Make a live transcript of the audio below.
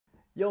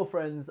Yo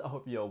friends, I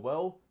hope you're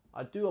well.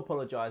 I do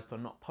apologize for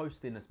not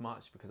posting as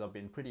much because I've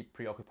been pretty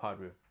preoccupied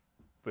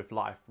with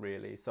life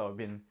really. So I've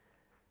been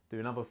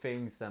doing other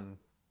things and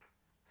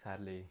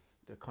sadly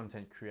the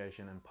content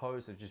creation and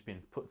posts have just been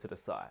put to the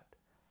side.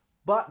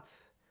 But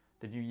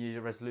the New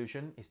Year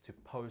resolution is to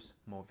post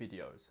more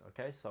videos,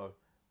 okay? So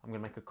I'm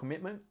gonna make a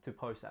commitment to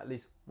post at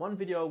least one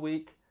video a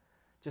week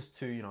just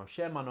to,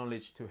 share my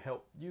knowledge, to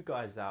help you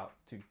guys out,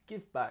 to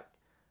give back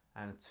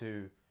and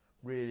to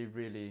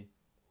really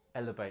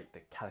elevate the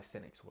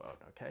calisthenics world,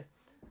 okay?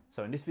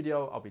 So in this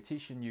video, I'll be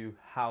teaching you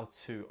how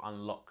to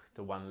unlock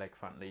the one leg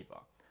front lever.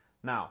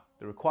 Now,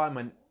 the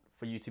requirement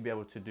for you to be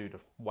able to do the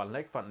one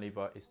leg front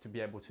lever is to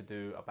be able to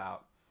do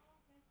about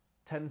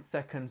 10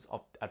 seconds of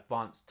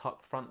advanced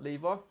tuck front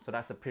lever. So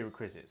that's a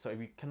prerequisite. So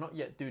if you cannot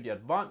yet do the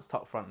advanced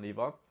tuck front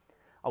lever,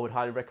 I would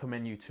highly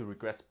recommend you to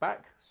regress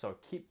back. So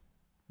keep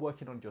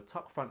working on your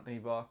tuck front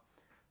lever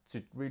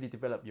to really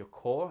develop your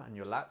core and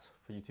your lats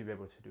for you to be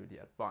able to do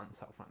the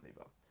advanced tuck front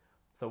lever.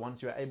 So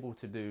once you're able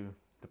to do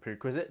the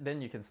prerequisite,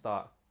 then you can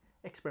start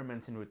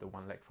experimenting with the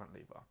one leg front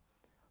lever.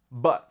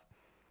 But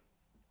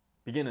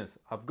beginners,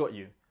 I've got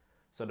you.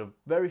 So the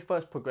very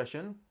first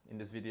progression in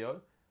this video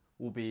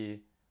will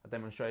be a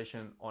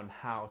demonstration on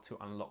how to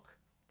unlock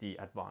the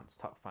advanced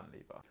tuck front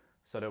lever.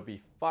 So there'll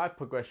be 5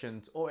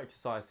 progressions or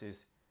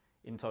exercises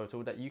in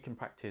total that you can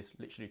practice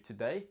literally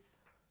today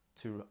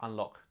to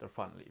unlock the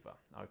front lever,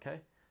 okay?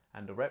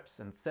 And the reps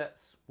and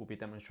sets will be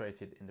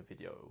demonstrated in the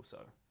video also.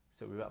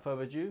 So without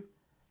further ado,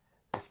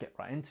 let's get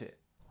right into it.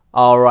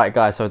 Alright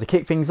guys, so to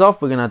kick things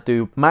off, we're gonna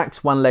do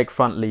max one leg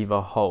front lever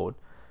hold.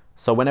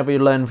 So whenever you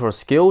learn for a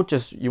skill,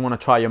 you wanna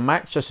try your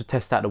max just to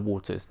test out the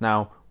waters.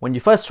 Now, when you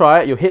first try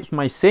it, your hips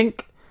may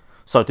sink.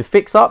 So to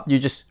fix up, you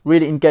just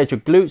really engage your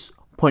glutes,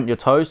 point your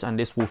toes, and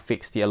this will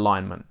fix the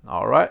alignment,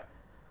 alright?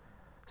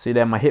 See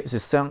there, my hips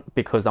is sunk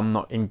because I'm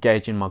not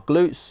engaging my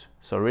glutes.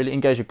 So really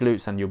engage your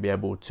glutes and you'll be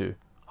able to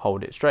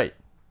hold it straight.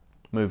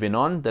 Moving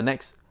on, the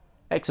next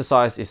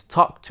exercise is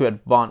tuck to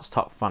advanced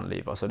tuck front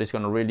lever. So this is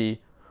going to really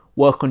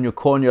work on your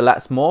core and your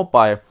lats more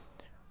by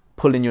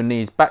pulling your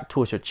knees back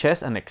towards your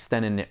chest and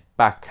extending it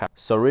back out.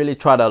 So really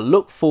try to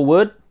look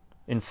forward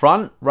in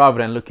front rather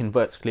than looking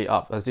vertically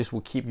up, as this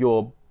will keep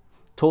your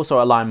torso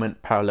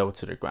alignment parallel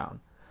to the ground.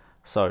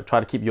 So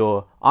try to keep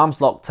your arms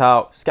locked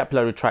out,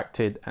 scapula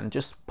retracted, and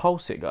just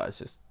pulse it guys.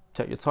 Just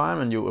take your time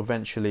and you'll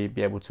eventually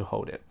be able to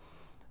hold it.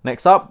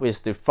 Next up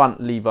is the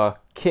front lever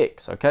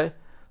kicks, okay?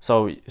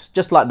 So it's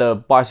just like the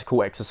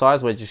bicycle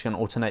exercise where you're just going to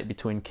alternate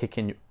between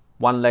kicking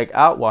one leg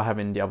out while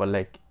having the other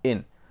leg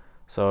in.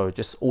 So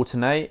just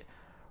alternate,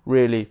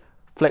 really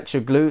flex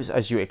your glutes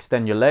as you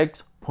extend your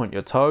legs, point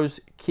your toes,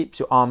 keep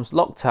your arms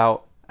locked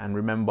out, and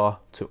remember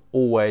to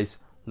always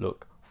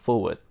look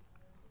forward.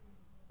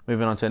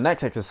 Moving on to the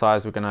next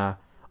exercise, we're going to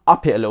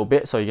up it a little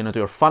bit. So you're going to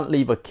do a front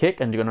lever kick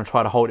and you're going to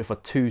try to hold it for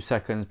 2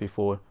 seconds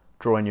before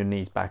drawing your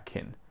knees back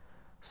in.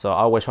 So I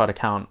always try to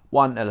count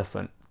 1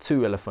 elephant,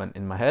 2 elephant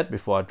in my head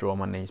before I draw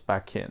my knees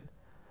back in.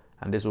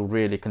 And this will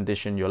really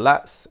condition your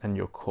lats and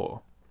your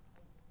core.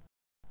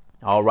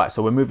 Alright,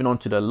 so we're moving on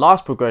to the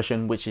last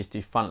progression, which is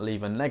the front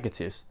lever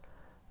negatives.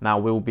 Now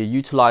we'll be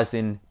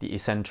utilizing the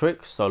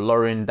eccentrics, so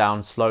lowering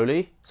down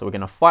slowly. So we're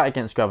going to fight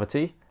against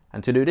gravity.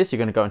 And to do this, you're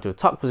going to go into a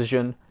tuck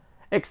position,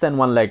 extend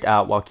one leg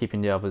out while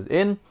keeping the others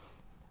in,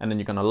 and then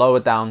you're going to lower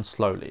down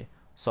slowly.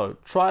 So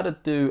try to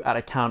do at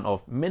a count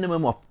of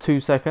minimum of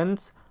 2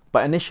 seconds.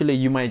 But initially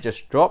you may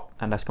just drop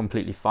and that's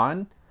completely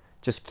fine.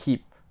 Just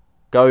keep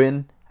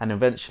going and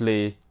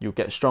eventually you'll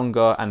get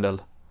stronger and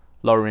the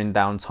lowering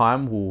down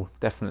time will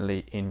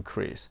definitely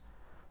increase.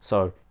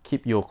 So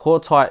keep your core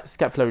tight,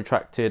 scapula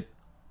retracted,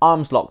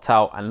 arms locked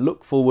out, and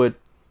look forward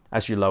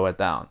as you lower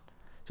down.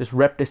 Just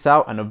rep this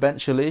out and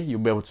eventually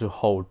you'll be able to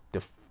hold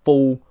the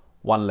full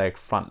one leg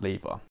front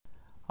lever.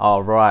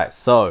 Alright,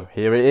 so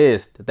here it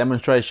is, the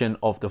demonstration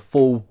of the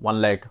full one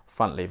leg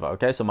front lever.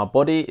 Okay, so my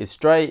body is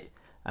straight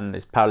and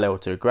it's parallel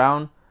to the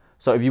ground.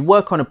 So if you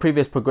work on the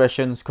previous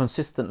progressions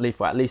consistently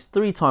for at least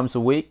 3 times a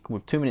week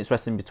with 2 minutes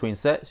rest in between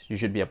sets, you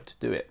should be able to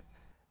do it.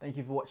 Thank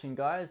you for watching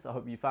guys. I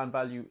hope you found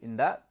value in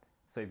that.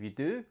 So if you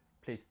do,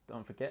 please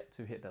don't forget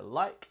to hit the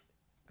like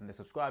and the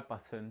subscribe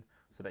button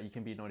so that you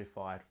can be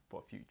notified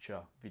for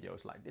future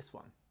videos like this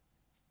one.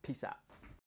 Peace out.